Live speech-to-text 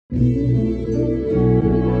Okay,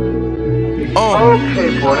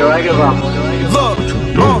 boy, do I give up? Look,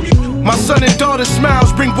 my son and daughter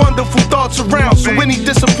smiles bring wonderful thoughts around. So any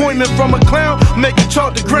disappointment from a clown, make it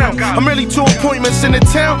chalk the ground. I'm really 2 appointments in the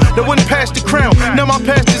town that wouldn't pass the crown. Now my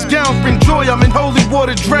pastor's gowns bring joy, I'm in holy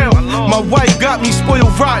water drowned. My wife got me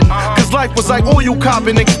spoiled rotten, cause life was like oil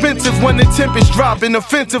copping. Expensive when the temp is dropping.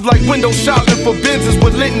 Offensive like window shopping for Benzes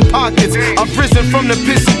with lint in pockets. I've risen from the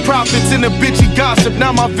pissy profits and the bitchy gossip.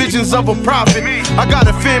 Now my vision's of a prophet. I got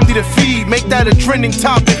a family to feed, make that a trending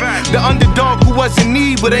topic. The underdog who was in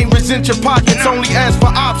need but ain't resent your pockets. Only ask for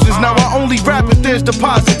options, now I only rap if there's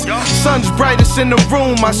deposits. Sun's brightest in the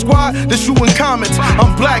room, my squad, they're shooting comets.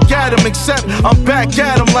 I'm Black Adam, except I'm back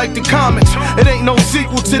at 'em like the comics. It ain't no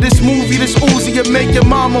sequel to this movie, this Uzi will make your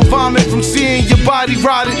mama vomit from seeing your body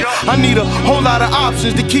rotted. I need a whole lot of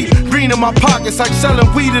options to keep green in my pockets, like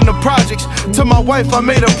selling weed in the projects. To my wife I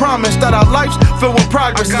made a promise that our life's filled with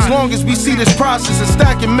progress. As long as we see this process of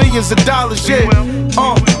stacking millions of dollars, yeah.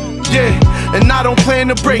 Yeah, and I don't plan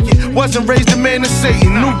to break it. Wasn't raised a man of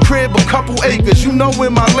Satan. New crib, a couple acres. You know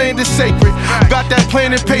when my land is sacred. Got that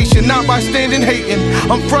plan impatient, not by standing hating.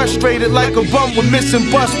 I'm frustrated like a bum with missing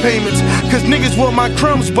bus payments. Cause niggas want my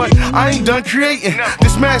crumbs, but I ain't done creating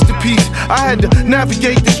this masterpiece. I had to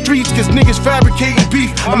navigate the streets cause niggas fabricating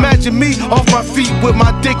beef. Imagine me off my feet with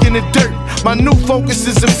my dick in the dirt. My new focus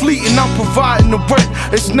is in fleet and I'm providing the work.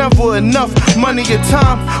 It's never enough money or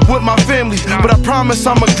time with my family, but I promise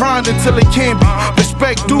I'ma grind until it can be.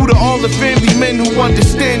 Respect due to all the family men who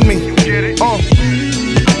understand me.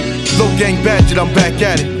 Loe Badgett, I'm back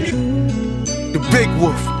at it. The big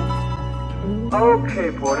wolf. Okay,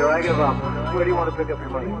 boy, do I give up? Where do you want to pick up your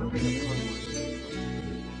money?